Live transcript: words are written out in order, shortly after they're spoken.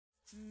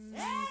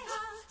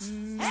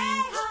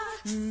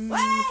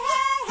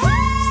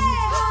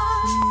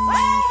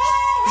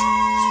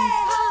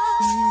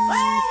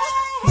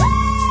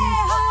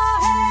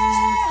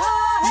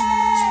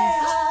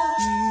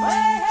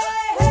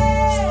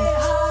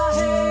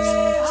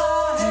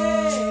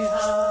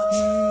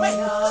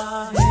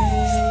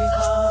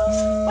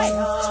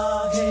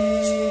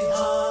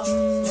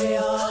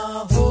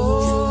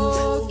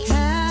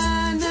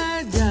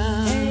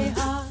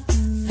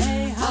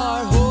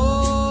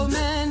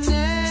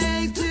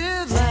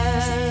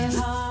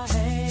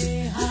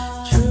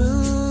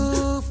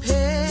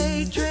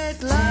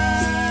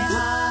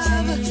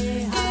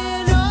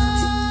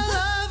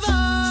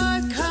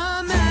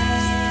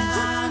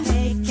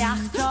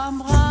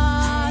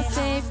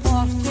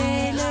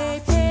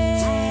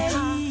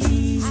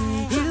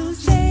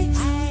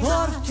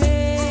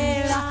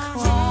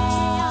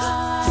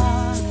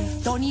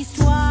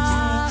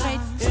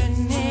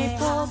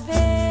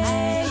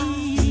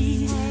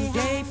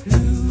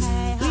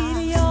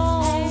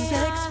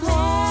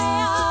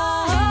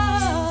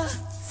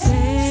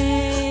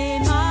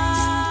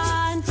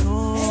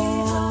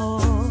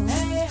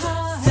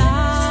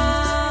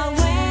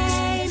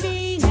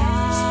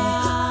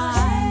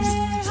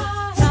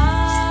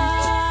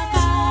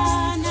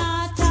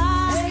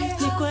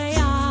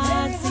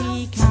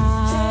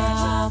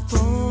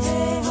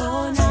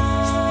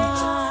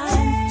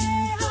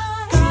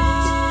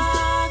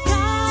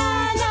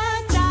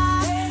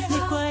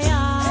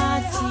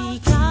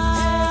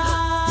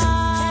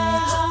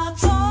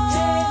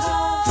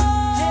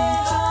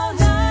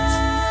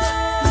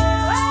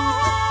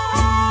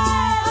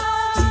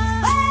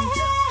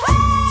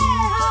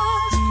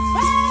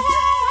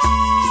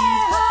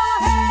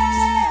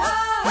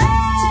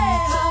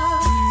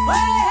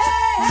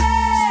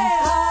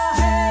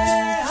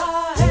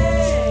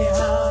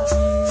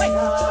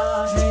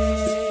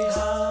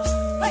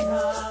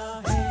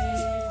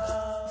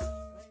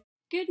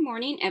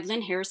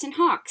Evelyn Harrison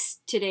Hawks.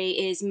 Today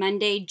is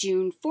Monday,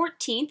 June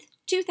 14th,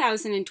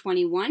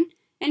 2021,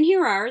 and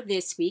here are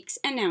this week's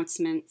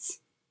announcements.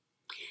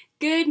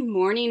 Good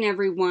morning,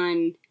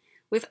 everyone.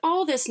 With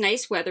all this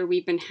nice weather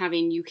we've been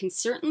having, you can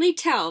certainly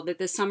tell that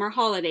the summer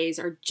holidays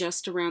are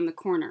just around the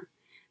corner.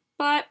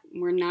 But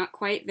we're not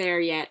quite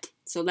there yet,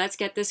 so let's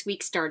get this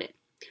week started.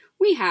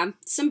 We have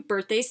some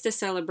birthdays to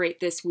celebrate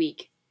this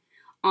week.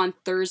 On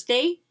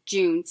Thursday,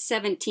 June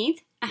 17th,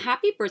 a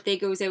happy birthday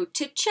goes out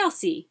to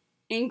Chelsea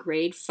in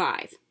grade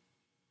 5.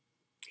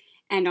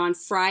 And on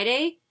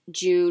Friday,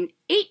 June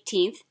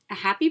 18th, a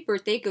happy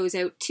birthday goes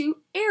out to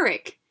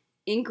Eric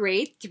in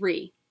grade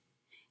 3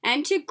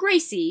 and to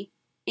Gracie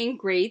in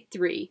grade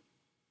 3.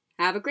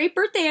 Have a great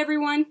birthday,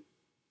 everyone!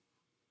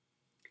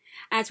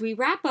 As we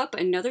wrap up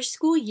another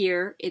school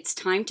year, it's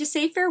time to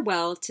say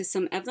farewell to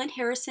some Evelyn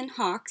Harrison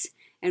Hawks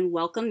and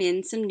welcome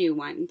in some new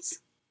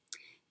ones.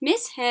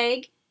 Miss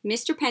Haig,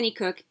 Mr.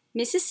 Pennycook,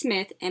 Mrs.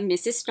 Smith, and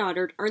Mrs.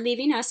 Stoddard are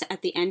leaving us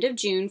at the end of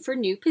June for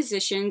new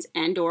positions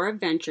and/or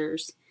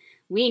adventures.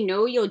 We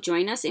know you'll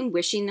join us in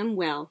wishing them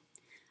well.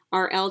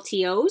 Our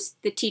LTOs,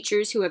 the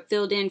teachers who have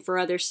filled in for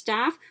other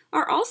staff,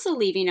 are also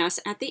leaving us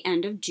at the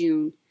end of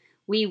June.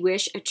 We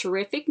wish a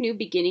terrific new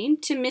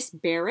beginning to Miss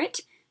Barrett,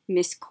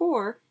 Miss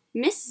Core,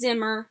 Miss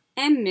Zimmer,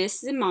 and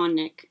Miss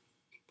Zimonik.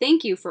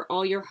 Thank you for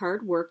all your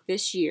hard work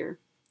this year.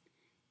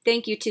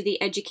 Thank you to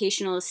the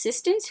educational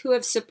assistants who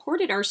have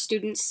supported our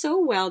students so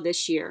well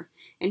this year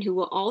and who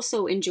will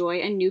also enjoy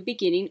a new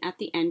beginning at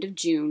the end of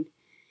June.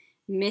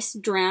 Miss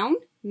Drown,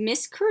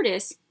 Miss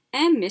Curtis,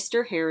 and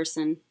Mr.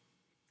 Harrison.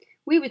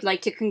 We would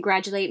like to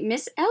congratulate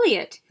Miss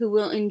Elliott, who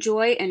will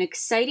enjoy an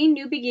exciting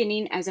new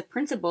beginning as a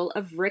principal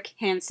of Rick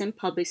Hansen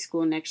Public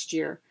School next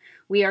year.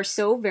 We are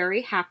so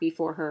very happy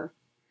for her.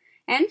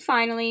 And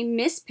finally,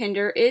 Miss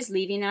Pinder is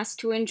leaving us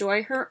to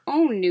enjoy her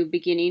own new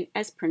beginning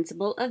as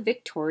principal of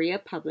Victoria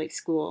Public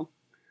School.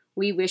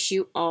 We wish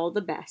you all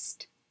the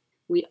best.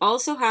 We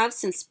also have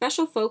some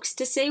special folks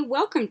to say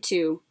welcome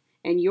to,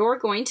 and you're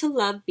going to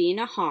love being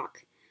a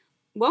Hawk.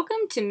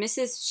 Welcome to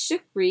Mrs.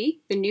 Shukri,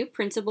 the new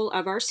principal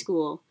of our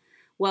school.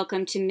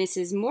 Welcome to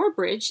Mrs.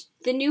 Moorbridge,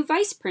 the new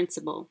vice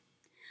principal.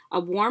 A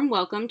warm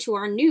welcome to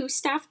our new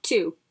staff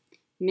too,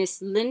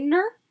 Miss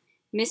Lindner,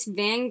 Miss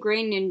Van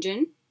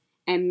Greyningen,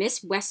 and Miss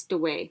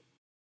Westaway.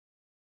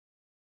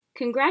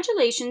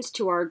 Congratulations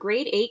to our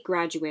grade 8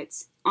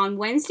 graduates. On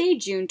Wednesday,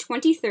 June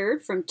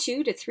 23rd from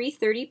 2 to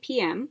 3:30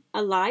 p.m.,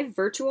 a live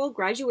virtual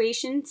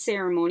graduation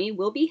ceremony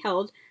will be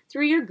held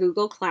through your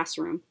Google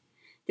Classroom.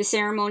 The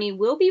ceremony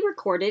will be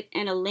recorded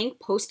and a link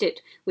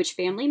posted, which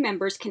family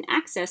members can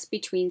access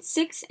between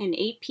 6 and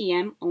 8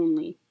 p.m.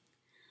 only.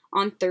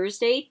 On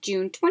Thursday,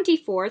 June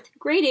 24th,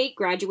 grade 8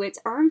 graduates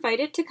are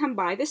invited to come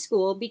by the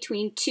school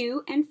between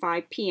 2 and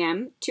 5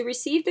 p.m. to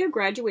receive their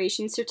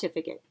graduation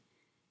certificate.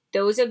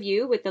 Those of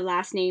you with the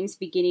last names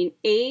beginning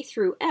A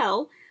through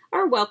L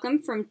are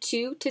welcome from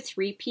 2 to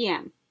 3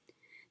 p.m.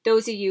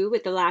 Those of you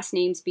with the last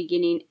names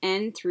beginning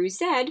N through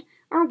Z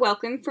are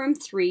welcome from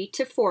 3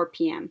 to 4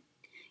 p.m.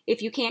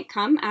 If you can't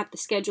come at the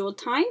scheduled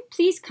time,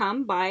 please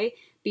come by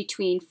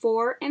between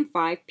 4 and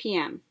 5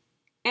 p.m.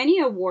 Any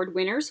award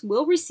winners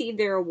will receive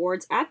their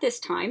awards at this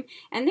time,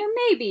 and there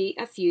may be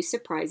a few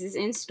surprises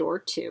in store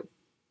too.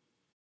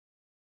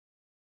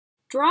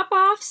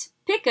 Drop-offs,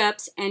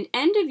 pickups, and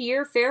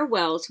end-of-year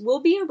farewells will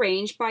be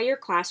arranged by your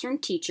classroom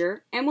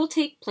teacher and will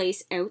take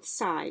place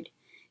outside.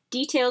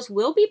 Details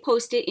will be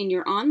posted in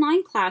your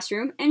online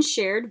classroom and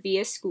shared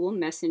via school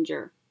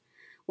messenger.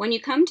 When you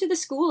come to the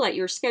school at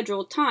your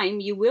scheduled time,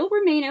 you will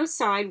remain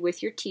outside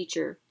with your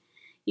teacher.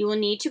 You will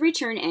need to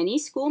return any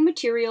school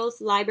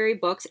materials, library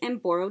books,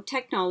 and borrowed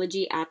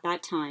technology at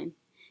that time.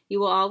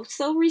 You will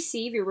also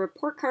receive your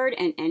report card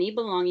and any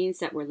belongings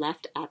that were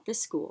left at the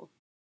school.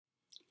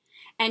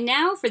 And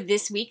now for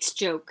this week's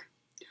joke.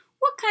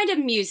 What kind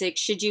of music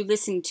should you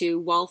listen to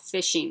while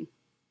fishing?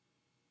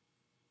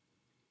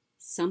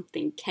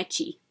 Something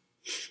catchy.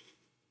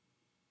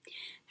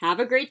 Have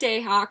a great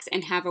day, Hawks,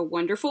 and have a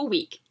wonderful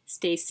week.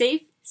 Stay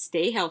safe,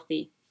 stay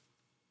healthy.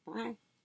 Bye.